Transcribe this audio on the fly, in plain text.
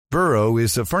Burrow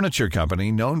is a furniture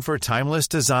company known for timeless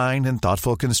design and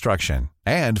thoughtful construction,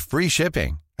 and free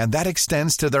shipping, and that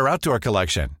extends to their outdoor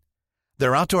collection.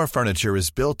 Their outdoor furniture is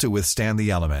built to withstand the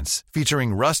elements,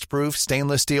 featuring rust-proof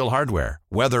stainless steel hardware,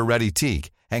 weather-ready teak,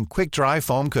 and quick-dry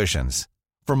foam cushions.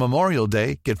 For Memorial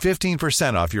Day, get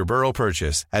 15% off your Burrow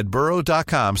purchase at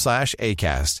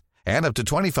burrow.com/ACAST and up to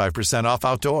 25% off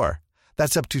outdoor.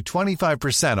 That's up to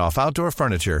 25% off outdoor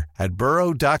furniture at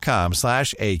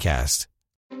burrow.com/ACAST.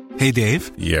 Hey,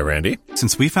 Dave. Yeah, Randy.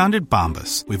 Since we founded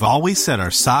Bombas, we've always said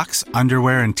our socks,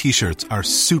 underwear, and T-shirts are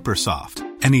super soft.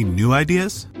 Any new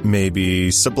ideas?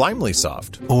 Maybe sublimely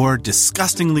soft. Or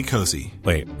disgustingly cozy.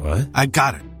 Wait, what? I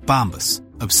got it. Bombas.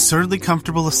 Absurdly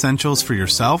comfortable essentials for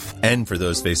yourself and for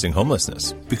those facing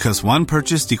homelessness. Because one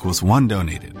purchased equals one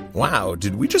donated. Wow,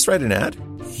 did we just write an ad?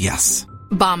 Yes.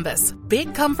 Bombas.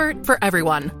 Big comfort for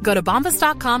everyone. Go to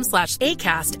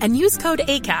bombas.com/ACAST and use code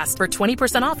ACAST for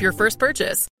 20% off your first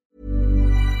purchase.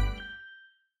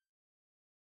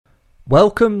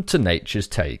 Welcome to Nature's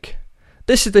Take.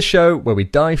 This is the show where we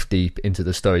dive deep into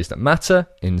the stories that matter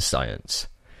in science.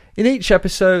 In each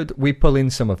episode, we pull in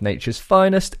some of nature's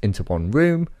finest into one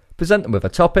room, present them with a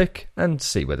topic, and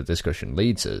see where the discussion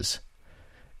leads us.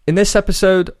 In this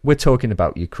episode, we're talking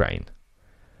about Ukraine.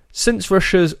 Since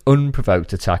Russia's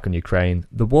unprovoked attack on Ukraine,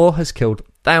 the war has killed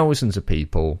thousands of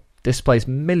people, displaced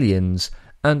millions,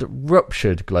 and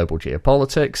ruptured global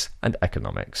geopolitics and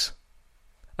economics.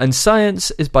 And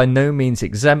science is by no means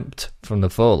exempt from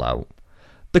the fallout.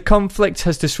 The conflict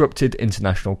has disrupted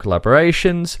international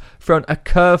collaborations, thrown a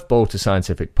curveball to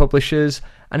scientific publishers,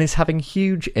 and is having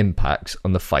huge impacts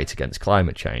on the fight against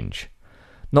climate change.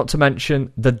 Not to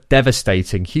mention the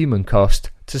devastating human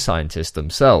cost to scientists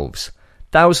themselves,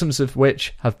 thousands of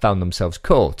which have found themselves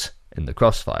caught in the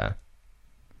crossfire.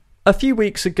 A few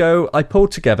weeks ago, I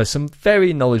pulled together some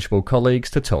very knowledgeable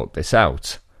colleagues to talk this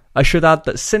out. I should add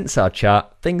that since our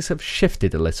chat, things have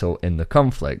shifted a little in the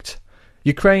conflict.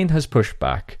 Ukraine has pushed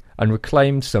back and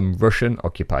reclaimed some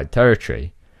Russian-occupied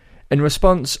territory. In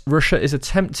response, Russia is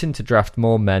attempting to draft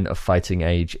more men of fighting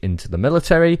age into the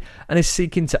military and is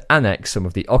seeking to annex some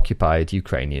of the occupied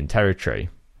Ukrainian territory.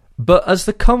 But as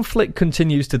the conflict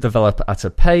continues to develop at a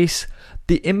pace,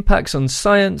 the impacts on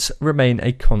science remain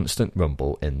a constant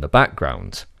rumble in the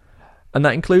background. And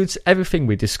that includes everything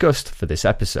we discussed for this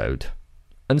episode.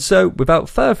 And so, without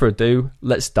further ado,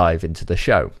 let's dive into the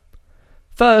show.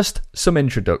 First, some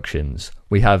introductions.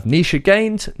 We have Nisha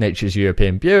Gained, Nature's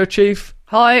European Bureau Chief.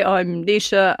 Hi, I'm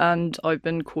Nisha, and I've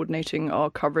been coordinating our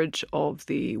coverage of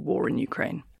the war in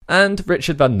Ukraine. And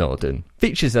Richard Van Noorden,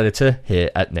 Features Editor here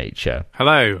at Nature.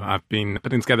 Hello, I've been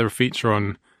putting together a feature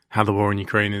on how the war in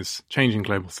Ukraine is changing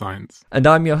global science. And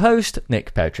I'm your host,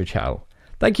 Nick Petrichow.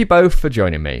 Thank you both for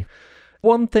joining me.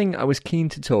 One thing I was keen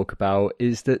to talk about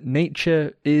is that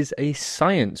Nature is a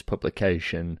science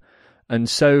publication. And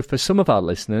so for some of our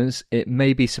listeners, it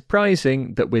may be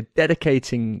surprising that we're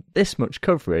dedicating this much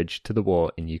coverage to the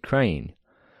war in Ukraine.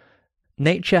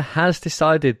 Nature has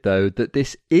decided, though, that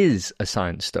this is a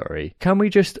science story. Can we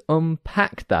just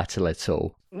unpack that a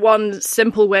little? One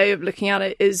simple way of looking at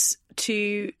it is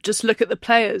to just look at the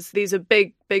players. These are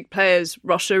big, big players.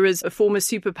 Russia is a former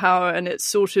superpower and it's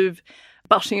sort of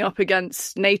butting up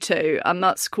against NATO, and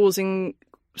that's causing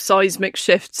seismic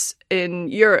shifts in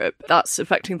Europe. That's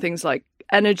affecting things like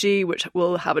energy, which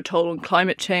will have a toll on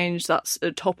climate change. That's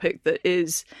a topic that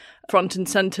is front and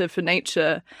centre for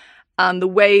Nature. And the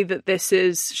way that this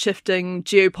is shifting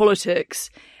geopolitics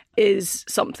is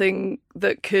something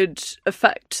that could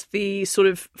affect the sort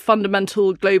of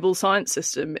fundamental global science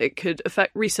system. It could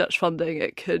affect research funding.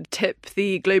 It could tip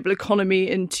the global economy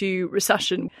into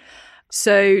recession.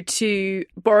 So to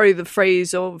borrow the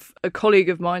phrase of a colleague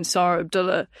of mine, Sarah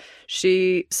Abdullah,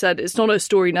 she said it's not a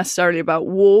story necessarily about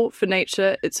war for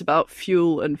Nature, it's about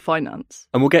fuel and finance.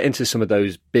 And we'll get into some of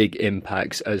those big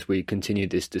impacts as we continue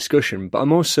this discussion. But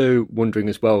I'm also wondering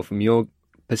as well, from your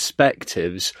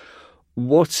perspectives,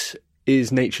 what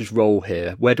is Nature's role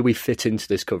here? Where do we fit into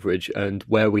this coverage and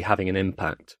where are we having an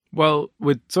impact? Well,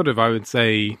 we're sort of, I would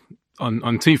say,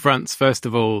 on two fronts. First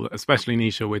of all, especially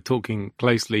Nisha, we're talking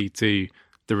closely to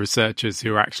the researchers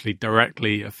who are actually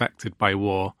directly affected by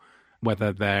war,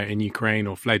 whether they're in Ukraine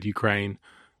or fled Ukraine,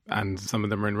 and some of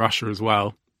them are in Russia as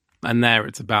well. And there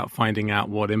it's about finding out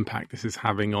what impact this is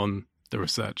having on the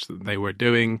research that they were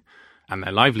doing and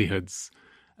their livelihoods.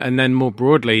 And then more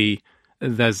broadly,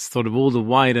 there's sort of all the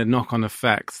wider knock-on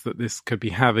effects that this could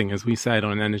be having, as we said,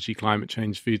 on energy, climate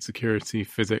change, food security,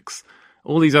 physics,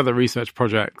 all these other research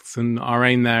projects. And our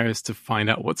aim there is to find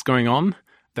out what's going on.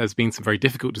 There's been some very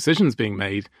difficult decisions being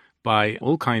made by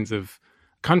all kinds of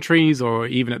countries or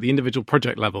even at the individual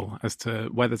project level as to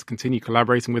whether to continue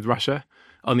collaborating with Russia.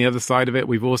 On the other side of it,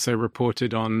 we've also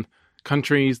reported on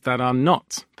countries that are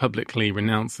not publicly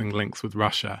renouncing links with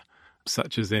Russia,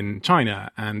 such as in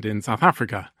China and in South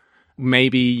Africa.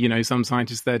 Maybe, some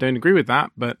scientists there don't agree with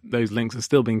that, but those links are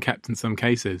still being kept in some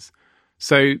cases.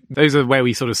 So those are where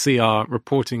we sort of see our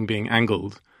reporting being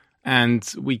angled.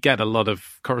 And we get a lot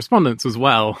of correspondence as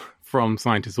well from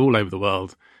scientists all over the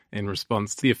world in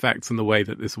response to the effects and the way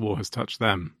that this war has touched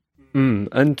them.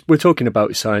 And we're talking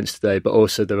about science today, but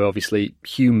also there are obviously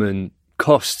human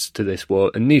costs to this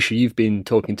war. And Nisha, you've been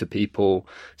talking to people,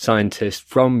 scientists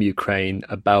from Ukraine,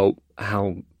 about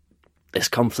how this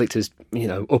conflict has,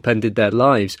 upended their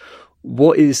lives.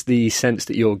 What is the sense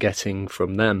that you're getting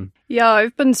from them? Yeah,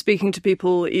 I've been speaking to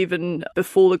people even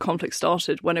before the conflict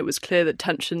started, when it was clear that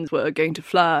tensions were going to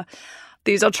flare.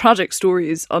 These are tragic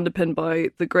stories underpinned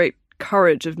by the great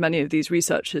courage of many of these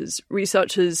researchers.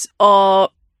 Researchers are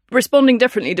responding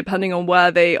differently depending on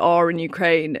where they are in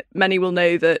Ukraine. Many will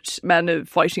know that men of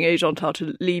fighting age aren't allowed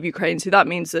to leave Ukraine, so that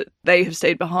means that they have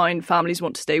stayed behind, families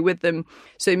want to stay with them.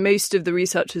 So most of the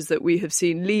researchers that we have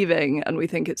seen leaving, and we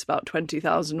think it's about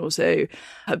 20,000 or so,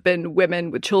 have been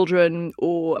women with children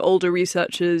or older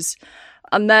researchers.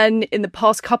 And then in the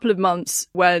past couple of months,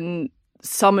 when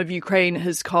some of Ukraine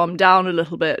has calmed down a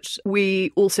little bit,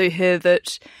 we also hear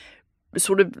that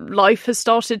sort of life has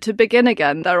started to begin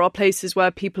again. There are places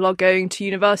where people are going to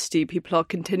university, people are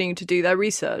continuing to do their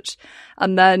research.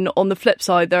 And then on the flip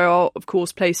side, there are, of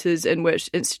course, places in which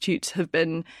institutes have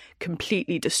been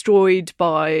completely destroyed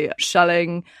by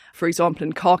shelling, for example,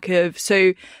 in Kharkiv.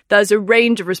 So there's a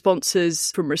range of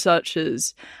responses from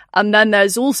researchers. And then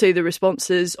there's also the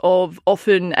responses of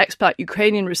often expat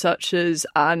Ukrainian researchers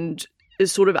and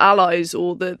as sort of allies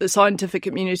or the scientific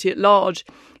community at large,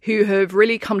 who have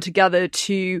really come together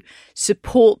to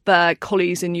support their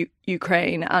colleagues in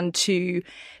Ukraine and to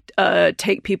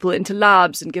take people into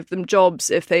labs and give them jobs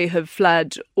if they have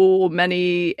fled. Or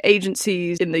many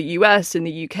agencies in the US, in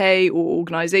the UK, or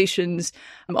organisations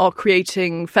are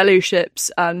creating fellowships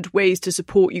and ways to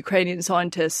support Ukrainian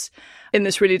scientists in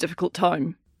this really difficult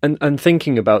time. And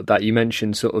thinking about that, you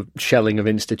mentioned sort of shelling of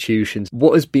institutions.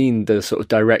 What has been the sort of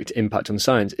direct impact on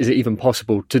science? Is it even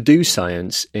possible to do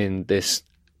science in this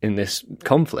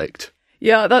conflict?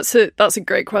 Yeah, that's a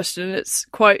great question. It's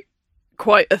quite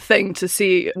a thing to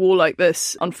see a war like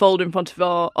this unfold in front of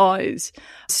our eyes.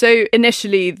 So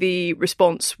initially, the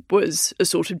response was a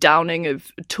sort of downing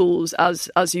of tools,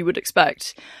 as you would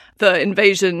expect. The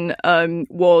invasion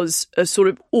was a sort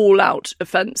of all-out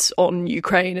offence on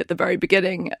Ukraine at the very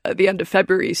beginning, at the end of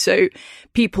February. So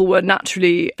people were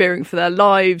naturally fearing for their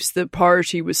lives. The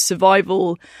priority was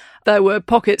survival. There were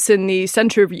pockets in the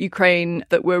centre of Ukraine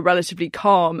that were relatively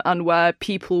calm and where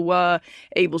people were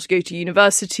able to go to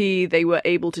university, they were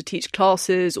able to teach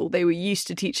classes, or they were used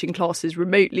to teaching classes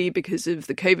remotely because of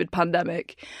the COVID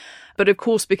pandemic. But of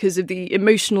course, because of the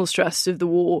emotional stress of the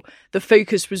war, the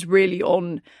focus was really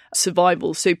on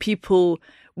survival. So people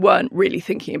weren't really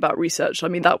thinking about research. I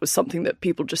mean, that was something that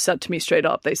people just said to me straight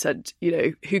up. They said,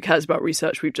 who cares about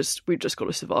research? We've just got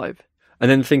to survive.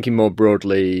 And then thinking more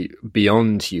broadly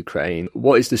beyond Ukraine,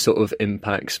 what is the sort of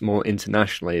impacts more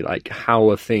internationally? Like, how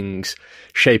are things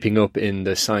shaping up in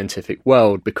the scientific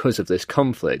world because of this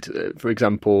conflict? For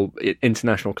example,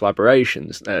 international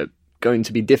collaborations are going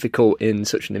to be difficult in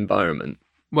such an environment.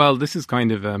 Well, this is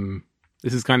kind of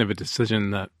a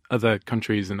decision that other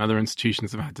countries and other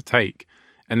institutions have had to take.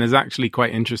 And it's actually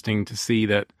quite interesting to see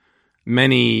that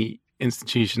many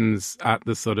institutions at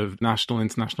the sort of national,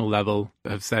 international level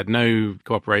have said no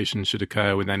cooperation should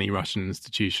occur with any Russian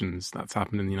institutions. That's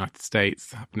happened in the United States,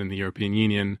 it's happened in the European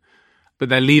Union. But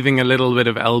they're leaving a little bit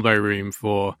of elbow room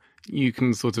for you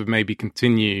can sort of maybe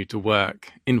continue to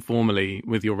work informally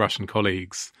with your Russian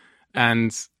colleagues.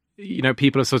 And,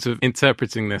 people are sort of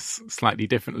interpreting this slightly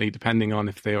differently depending on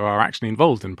if they are actually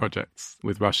involved in projects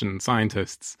with Russian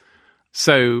scientists.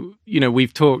 So,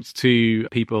 we've talked to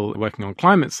people working on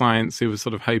climate science who were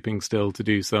sort of hoping still to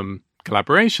do some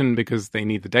collaboration because they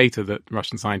need the data that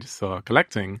Russian scientists are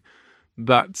collecting.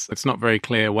 But it's not very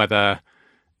clear whether,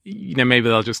 maybe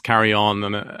they'll just carry on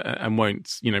and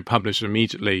won't, publish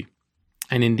immediately.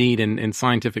 And indeed, in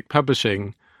scientific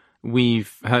publishing,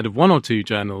 we've heard of one or two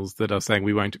journals that are saying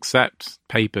we won't accept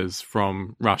papers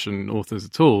from Russian authors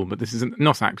at all. But this is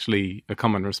not actually a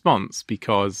common response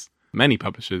because many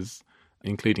publishers,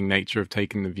 including Nature, have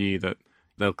taken the view that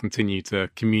they'll continue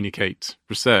to communicate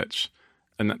research.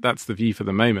 And that's the view for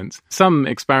the moment. Some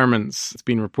experiments, it's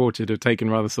been reported, have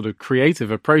taken rather sort of creative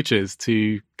approaches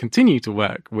to continue to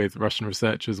work with Russian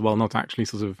researchers while not actually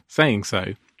sort of saying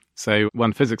so. So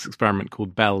one physics experiment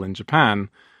called BEL in Japan,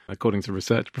 according to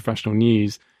Research Professional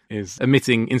News, is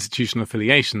omitting institutional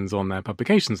affiliations on their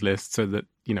publications list so that,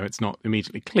 it's not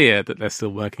immediately clear that they're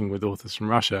still working with authors from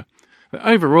Russia. But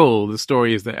overall, the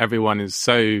story is that everyone is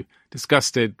so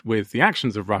disgusted with the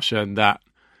actions of Russia that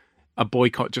a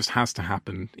boycott just has to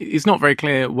happen. It's not very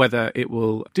clear whether it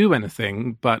will do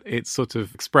anything, but it's sort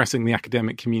of expressing the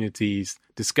academic community's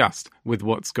disgust with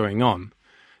what's going on.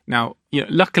 Now,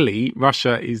 luckily,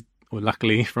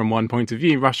 luckily from one point of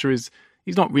view, Russia is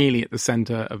not really at the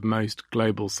center of most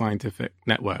global scientific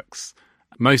networks.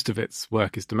 Most of its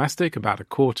work is domestic. About a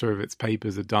quarter of its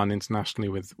papers are done internationally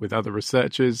with other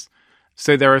researchers.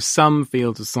 So there are some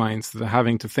fields of science that are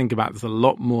having to think about this a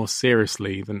lot more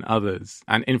seriously than others.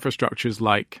 And infrastructures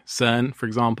like CERN, for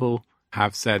example,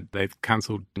 have said they've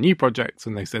cancelled new projects,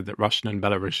 and they said that Russian and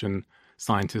Belarusian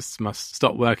scientists must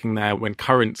stop working there when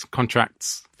current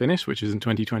contracts finish, which is in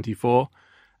 2024.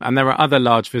 And there are other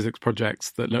large physics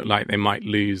projects that look like they might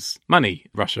lose money.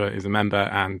 Russia is a member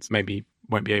and maybe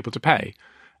won't be able to pay.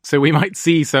 So we might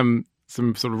see some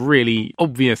sort of really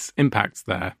obvious impacts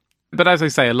there. But as I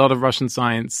say, a lot of Russian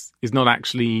science is not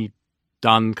actually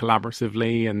done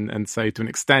collaboratively. And so to an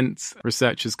extent,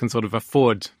 researchers can sort of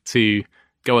afford to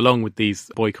go along with these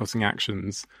boycotting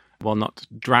actions while not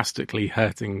drastically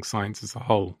hurting science as a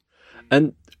whole.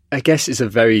 And I guess it's a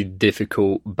very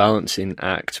difficult balancing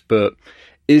act, but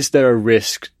is there a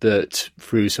risk that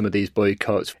through some of these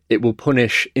boycotts, it will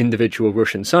punish individual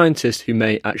Russian scientists who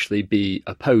may actually be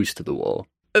opposed to the war?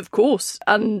 Of course.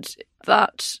 And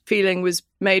that feeling was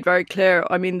made very clear.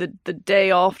 I mean, the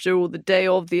day after or the day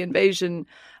of the invasion,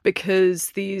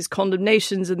 because these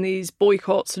condemnations and these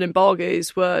boycotts and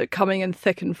embargoes were coming in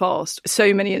thick and fast.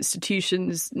 So many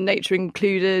institutions, Nature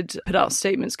included, put out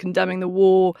statements condemning the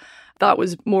war. That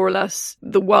was more or less,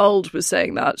 the world was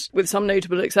saying that, with some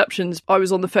notable exceptions. I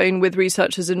was on the phone with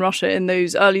researchers in Russia in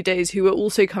those early days who were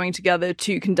also coming together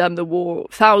to condemn the war.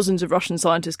 Thousands of Russian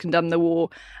scientists condemned the war.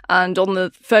 And on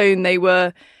the phone, they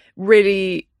were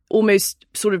really almost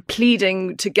sort of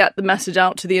pleading to get the message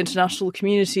out to the international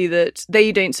community that they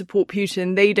don't support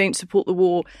Putin, they don't support the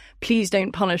war, please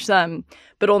don't punish them.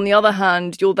 But on the other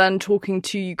hand, you're then talking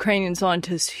to Ukrainian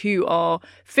scientists who are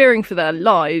fearing for their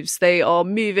lives. They are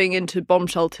moving into bomb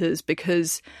shelters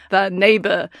because their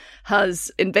neighbour has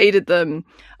invaded them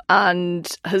and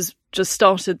has just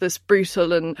started this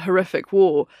brutal and horrific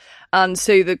war. And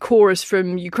so the chorus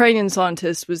from Ukrainian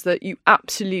scientists was that you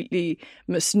absolutely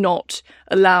must not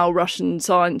allow Russian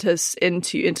scientists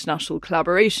into international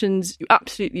collaborations. You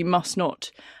absolutely must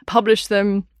not publish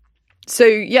them. So,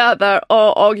 yeah, there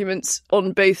are arguments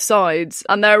on both sides.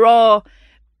 And there are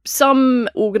some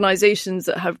organisations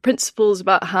that have principles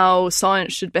about how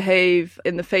science should behave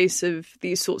in the face of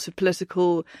these sorts of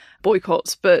political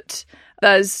boycotts. But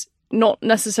there's not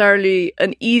necessarily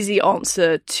an easy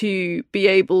answer to be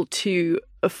able to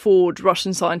afford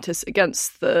Russian scientists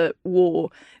against the war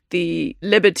the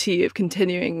liberty of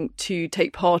continuing to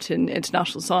take part in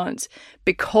international science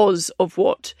because of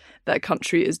what their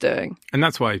country is doing. And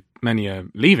that's why many are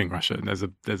leaving Russia.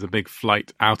 There's a big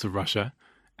flight out of Russia,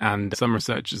 and some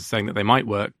researchers are saying that they might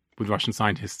work with Russian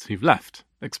scientists who've left,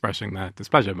 expressing their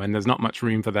displeasure when there's not much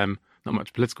room for them, not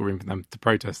much political room for them to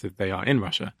protest if they are in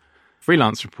Russia.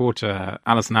 Freelance reporter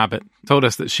Alison Abbott told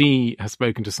us that she has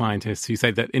spoken to scientists who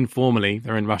say that informally,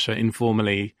 they're in Russia,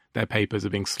 informally, their papers are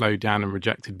being slowed down and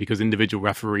rejected because individual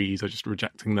referees are just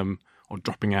rejecting them or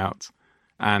dropping out,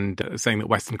 and saying that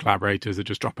Western collaborators are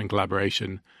just dropping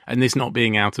collaboration, and this not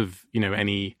being out of,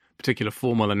 any particular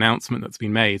formal announcement that's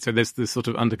been made. So there's this sort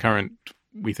of undercurrent,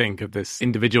 we think, of this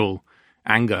individual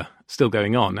anger still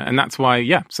going on. And that's why,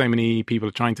 so many people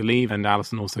are trying to leave. And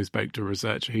Alison also spoke to a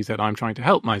researcher who said, I'm trying to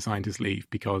help my scientists leave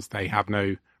because they have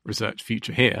no research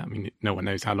future here. I mean, no one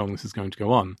knows how long this is going to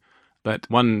go on. But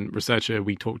one researcher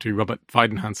we talked to, Robert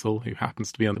Weidenhansel, who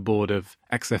happens to be on the board of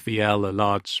XFEL, a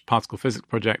large particle physics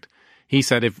project, he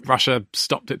said if Russia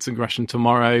stopped its aggression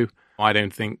tomorrow, I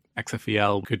don't think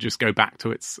XFEL could just go back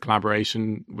to its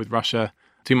collaboration with Russia.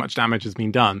 Too much damage has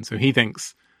been done. So he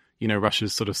thinks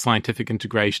Russia's sort of scientific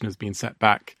integration has been set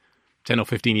back 10 or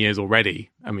 15 years already.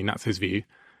 I mean, that's his view.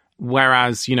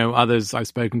 Whereas, others I've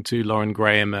spoken to, Lauren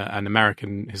Graham, an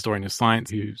American historian of science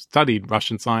who studied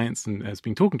Russian science and has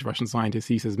been talking to Russian scientists,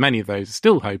 he says many of those are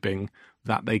still hoping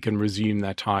that they can resume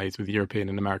their ties with European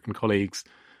and American colleagues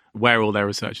where all their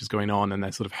research is going on. And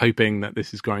they're sort of hoping that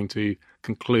this is going to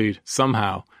conclude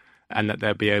somehow and that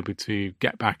they'll be able to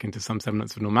get back into some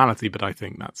semblance of normality. But I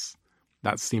think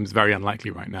that seems very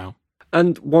unlikely right now.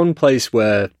 And one place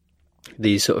where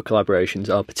these sort of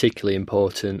collaborations are particularly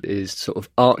important is sort of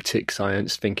Arctic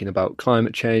science, thinking about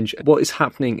climate change. What is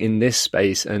happening in this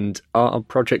space, and are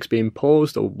projects being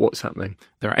paused, or what's happening?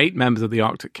 There are 8 members of the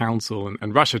Arctic Council,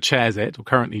 and Russia chairs it, or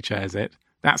currently chairs it.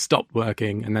 That stopped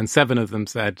working, and then 7 of them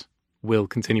said, we'll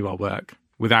continue our work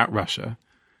without Russia.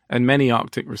 And many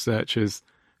Arctic researchers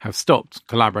have stopped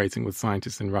collaborating with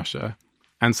scientists in Russia.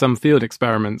 And some field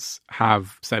experiments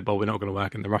have said, well, we're not going to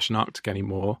work in the Russian Arctic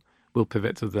anymore. We'll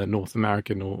pivot to the North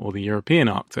American or the European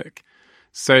Arctic.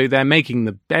 So they're making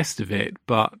the best of it,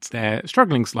 but they're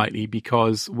struggling slightly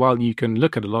because while you can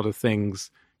look at a lot of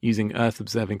things using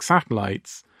Earth-observing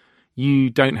satellites, you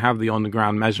don't have the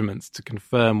on-the-ground measurements to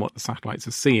confirm what the satellites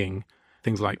are seeing,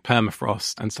 things like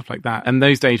permafrost and stuff like that. And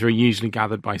those data are usually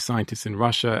gathered by scientists in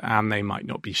Russia, and they might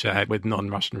not be shared with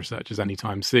non-Russian researchers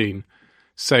anytime soon.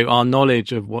 So our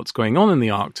knowledge of what's going on in the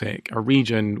Arctic, a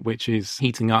region which is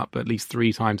heating up at least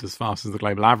 3 times as fast as the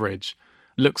global average,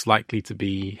 looks likely to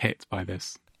be hit by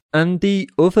this. And the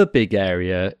other big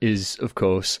area is, of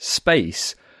course,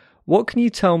 space. What can you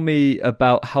tell me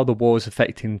about how the war is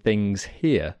affecting things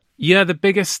here? Yeah, the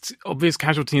biggest obvious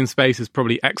casualty in space is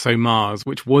probably ExoMars,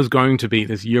 which was going to be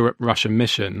this Europe-Russia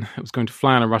mission. It was going to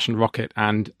fly on a Russian rocket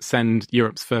and send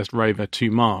Europe's first rover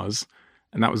to Mars.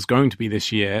 And that was going to be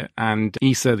this year. And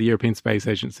ESA, the European Space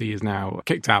Agency, has now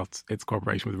kicked out its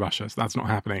cooperation with Russia. So that's not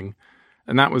happening.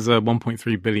 And that was a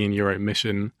 1.3 billion euro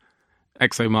mission.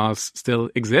 ExoMars still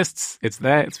exists. It's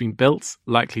there. It's been built,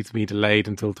 likely to be delayed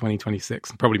until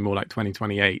 2026, and probably more like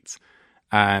 2028.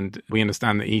 And we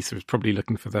understand that ESA is probably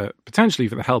looking potentially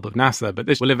for the help of NASA, but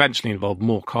this will eventually involve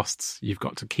more costs. You've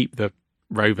got to keep the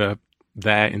rover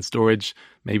there in storage.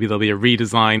 Maybe there'll be a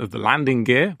redesign of the landing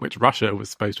gear, which Russia was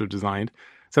supposed to have designed.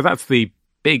 So that's the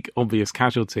big obvious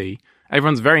casualty.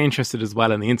 Everyone's very interested as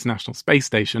well in the International Space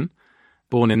Station,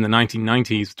 born in the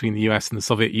 1990s between the US and the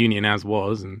Soviet Union as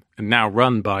was, and now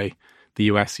run by the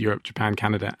US, Europe, Japan,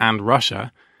 Canada, and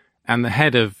Russia. And the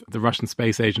head of the Russian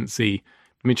Space Agency,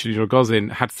 Dmitry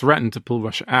Rogozin, had threatened to pull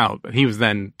Russia out, but he was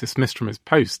then dismissed from his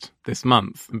post this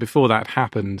month. And before that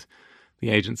happened, the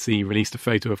agency released a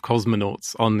photo of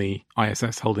cosmonauts on the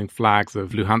ISS holding flags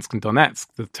of Luhansk and Donetsk,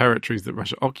 the territories that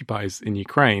Russia occupies in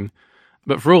Ukraine.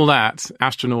 But for all that,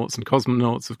 astronauts and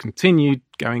cosmonauts have continued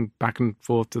going back and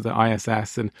forth to the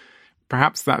ISS, and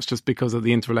perhaps that's just because of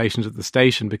the interrelations of the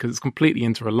station, because it's completely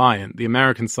interreliant. The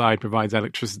American side provides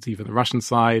electricity for the Russian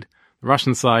side. The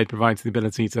Russian side provides the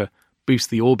ability to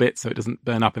boost the orbit so it doesn't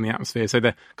burn up in the atmosphere. So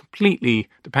they're completely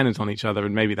dependent on each other,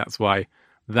 and maybe that's why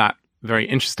that very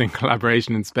interesting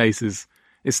collaboration in space is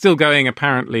still going,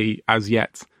 apparently as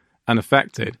yet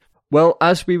unaffected. Well,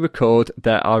 as we record,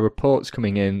 there are reports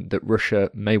coming in that Russia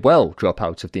may well drop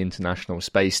out of the International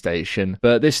Space Station,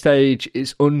 but at this stage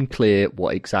it's unclear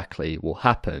what exactly will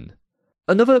happen.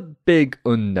 Another big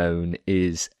unknown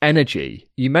is energy.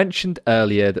 You mentioned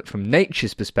earlier that from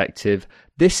Nature's perspective,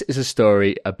 this is a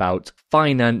story about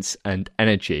finance and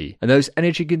energy, and those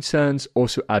energy concerns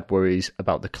also add worries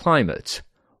about the climate.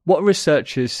 What are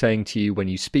researchers saying to you when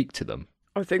you speak to them?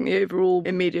 I think the overall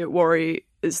immediate worry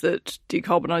is that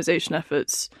decarbonisation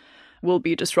efforts will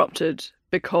be disrupted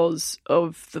because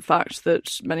of the fact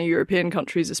that many European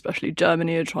countries, especially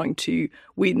Germany, are trying to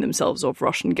wean themselves off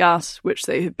Russian gas, which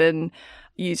they have been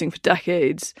using for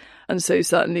decades. And so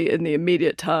certainly in the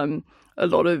immediate term, a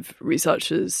lot of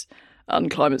researchers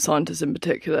and climate scientists in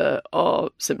particular are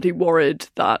simply worried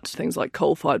that things like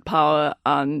coal-fired power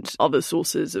and other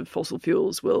sources of fossil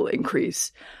fuels will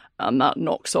increase, and that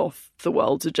knocks off the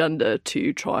world's agenda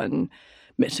to try and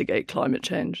mitigate climate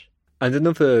change. And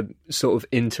another sort of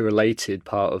interrelated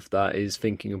part of that is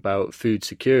thinking about food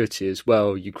security as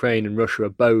well. Ukraine and Russia are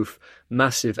both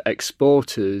massive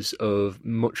exporters of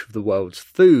much of the world's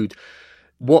food.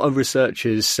 What are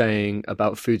researchers saying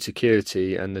about food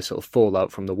security and the sort of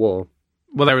fallout from the war?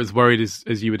 Well, they're as worried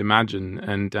as you would imagine.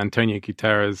 And Antonio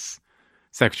Guterres,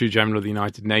 Secretary General of the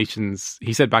United Nations,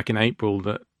 he said back in April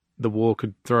that the war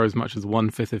could throw as much as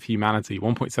 1/5 of humanity,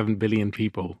 1.7 billion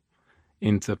people,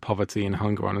 into poverty and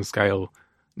hunger on a scale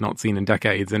not seen in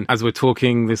decades. And as we're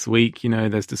talking this week,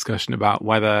 there's discussion about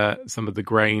whether some of the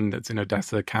grain that's in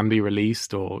Odessa can be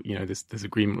released, or, this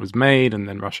agreement was made and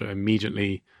then Russia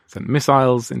immediately sent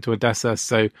missiles into Odessa.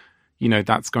 So,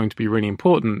 that's going to be really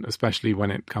important, especially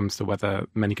when it comes to whether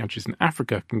many countries in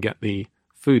Africa can get the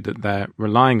food that they're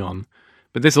relying on.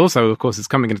 But this also, of course, is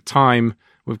coming at a time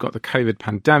we've got the COVID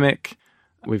pandemic,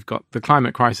 we've got the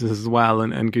climate crisis as well.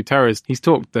 And Guterres, he's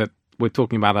talked that we're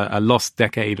talking about a lost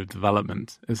decade of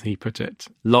development, as he put it.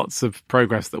 Lots of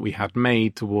progress that we had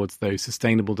made towards those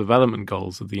sustainable development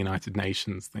goals of the United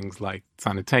Nations, things like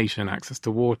sanitation, access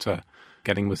to water,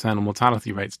 getting maternal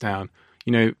mortality rates down.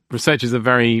 You know, researchers are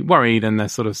very worried, and they're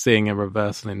sort of seeing a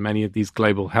reversal in many of these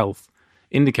global health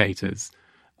indicators.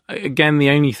 Again,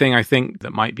 the only thing I think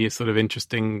that might be a sort of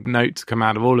interesting note to come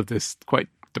out of all of this quite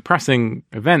depressing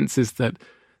events is that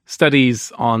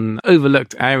studies on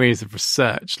overlooked areas of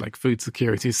research like food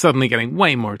security is suddenly getting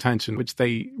way more attention, which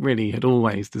they really had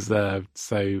always deserved.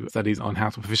 So studies on how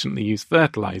to efficiently use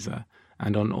fertilizer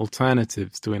and on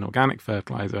alternatives to inorganic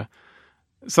fertilizer,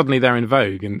 suddenly they're in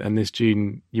vogue. And this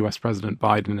June, US President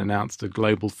Biden announced a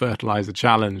global fertilizer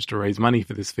challenge to raise money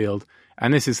for this field.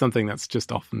 And this is something that's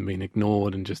just often been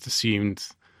ignored and just assumed,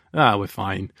 we're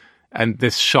fine. And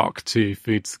this shock to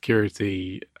food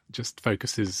security just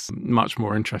focuses much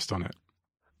more interest on it.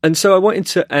 And so I wanted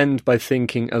to end by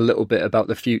thinking a little bit about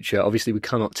the future. Obviously, we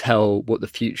cannot tell what the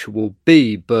future will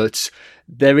be, but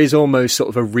there is almost sort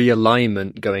of a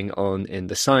realignment going on in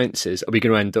the sciences. Are we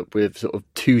going to end up with sort of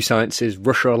two sciences,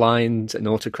 Russia-aligned and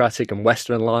autocratic, and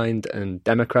Western-aligned and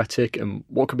democratic? And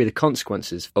what could be the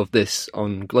consequences of this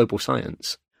on global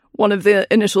science? One of the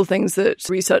initial things that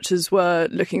researchers were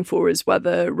looking for is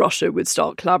whether Russia would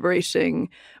start collaborating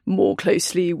more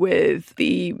closely with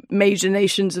the major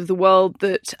nations of the world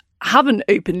that haven't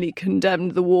openly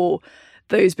condemned the war,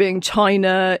 those being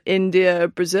China, India,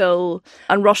 Brazil.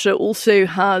 And Russia also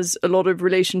has a lot of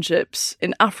relationships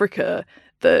in Africa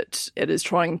that it is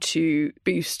trying to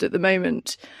boost at the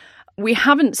moment. We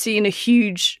haven't seen a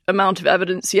huge amount of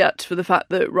evidence yet for the fact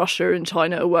that Russia and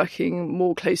China are working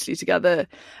more closely together.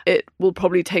 It will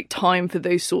probably take time for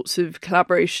those sorts of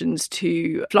collaborations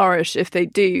to flourish if they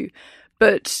do.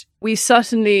 But we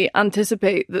certainly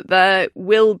anticipate that there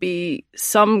will be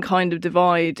some kind of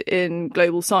divide in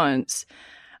global science.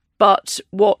 But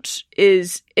what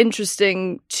is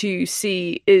interesting to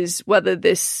see is whether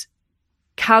this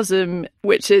chasm,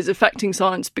 which is affecting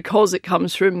science because it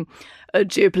comes from a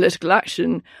geopolitical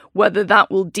action, whether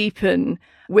that will deepen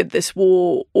with this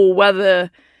war or whether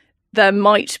there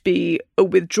might be a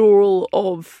withdrawal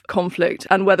of conflict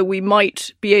and whether we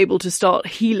might be able to start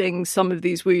healing some of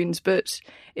these wounds. But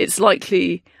it's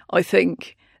likely, I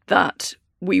think, that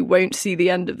we won't see the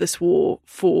end of this war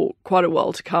for quite a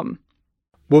while to come.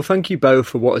 Well, thank you both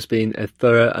for what has been a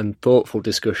thorough and thoughtful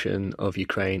discussion of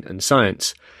Ukraine and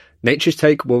science. Nature's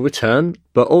Take will return,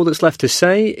 but all that's left to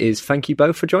say is thank you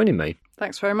both for joining me.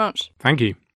 Thanks very much. Thank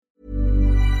you.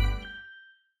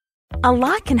 A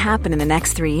lot can happen in the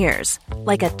next 3 years.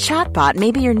 Like a chatbot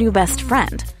may be your new best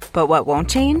friend. But what won't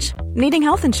change? Needing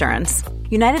health insurance.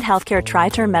 United Healthcare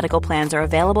Tri-Term Medical Plans are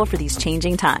available for these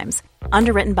changing times.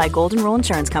 Underwritten by Golden Rule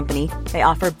Insurance Company, they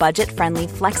offer budget-friendly,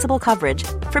 flexible coverage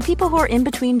for people who are in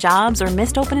between jobs or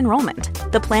missed open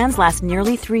enrollment. The plans last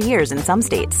nearly 3 years in some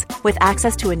states, with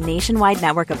access to a nationwide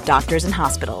network of doctors and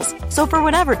hospitals. So for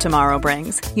whatever tomorrow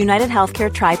brings, United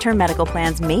Healthcare Tri-Term Medical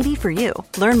Plans may be for you.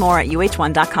 Learn more at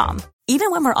uh1.com.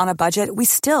 Even when we're on a budget, we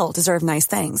still deserve nice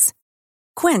things.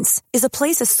 Quince is a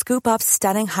place to scoop up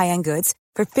stunning high-end goods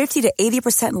for 50 to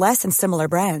 80% less than similar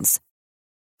brands.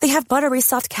 They have buttery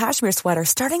soft cashmere sweaters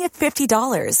starting at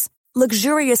 $50,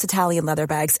 luxurious Italian leather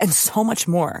bags, and so much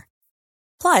more.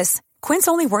 Plus, Quince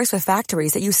only works with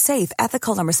factories that use safe,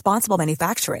 ethical, and responsible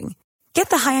manufacturing. Get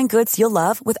the high-end goods you'll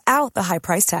love without the high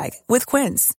price tag with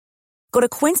Quince. Go to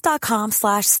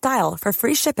quince.com/style for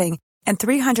free shipping and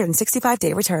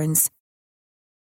 365-day returns.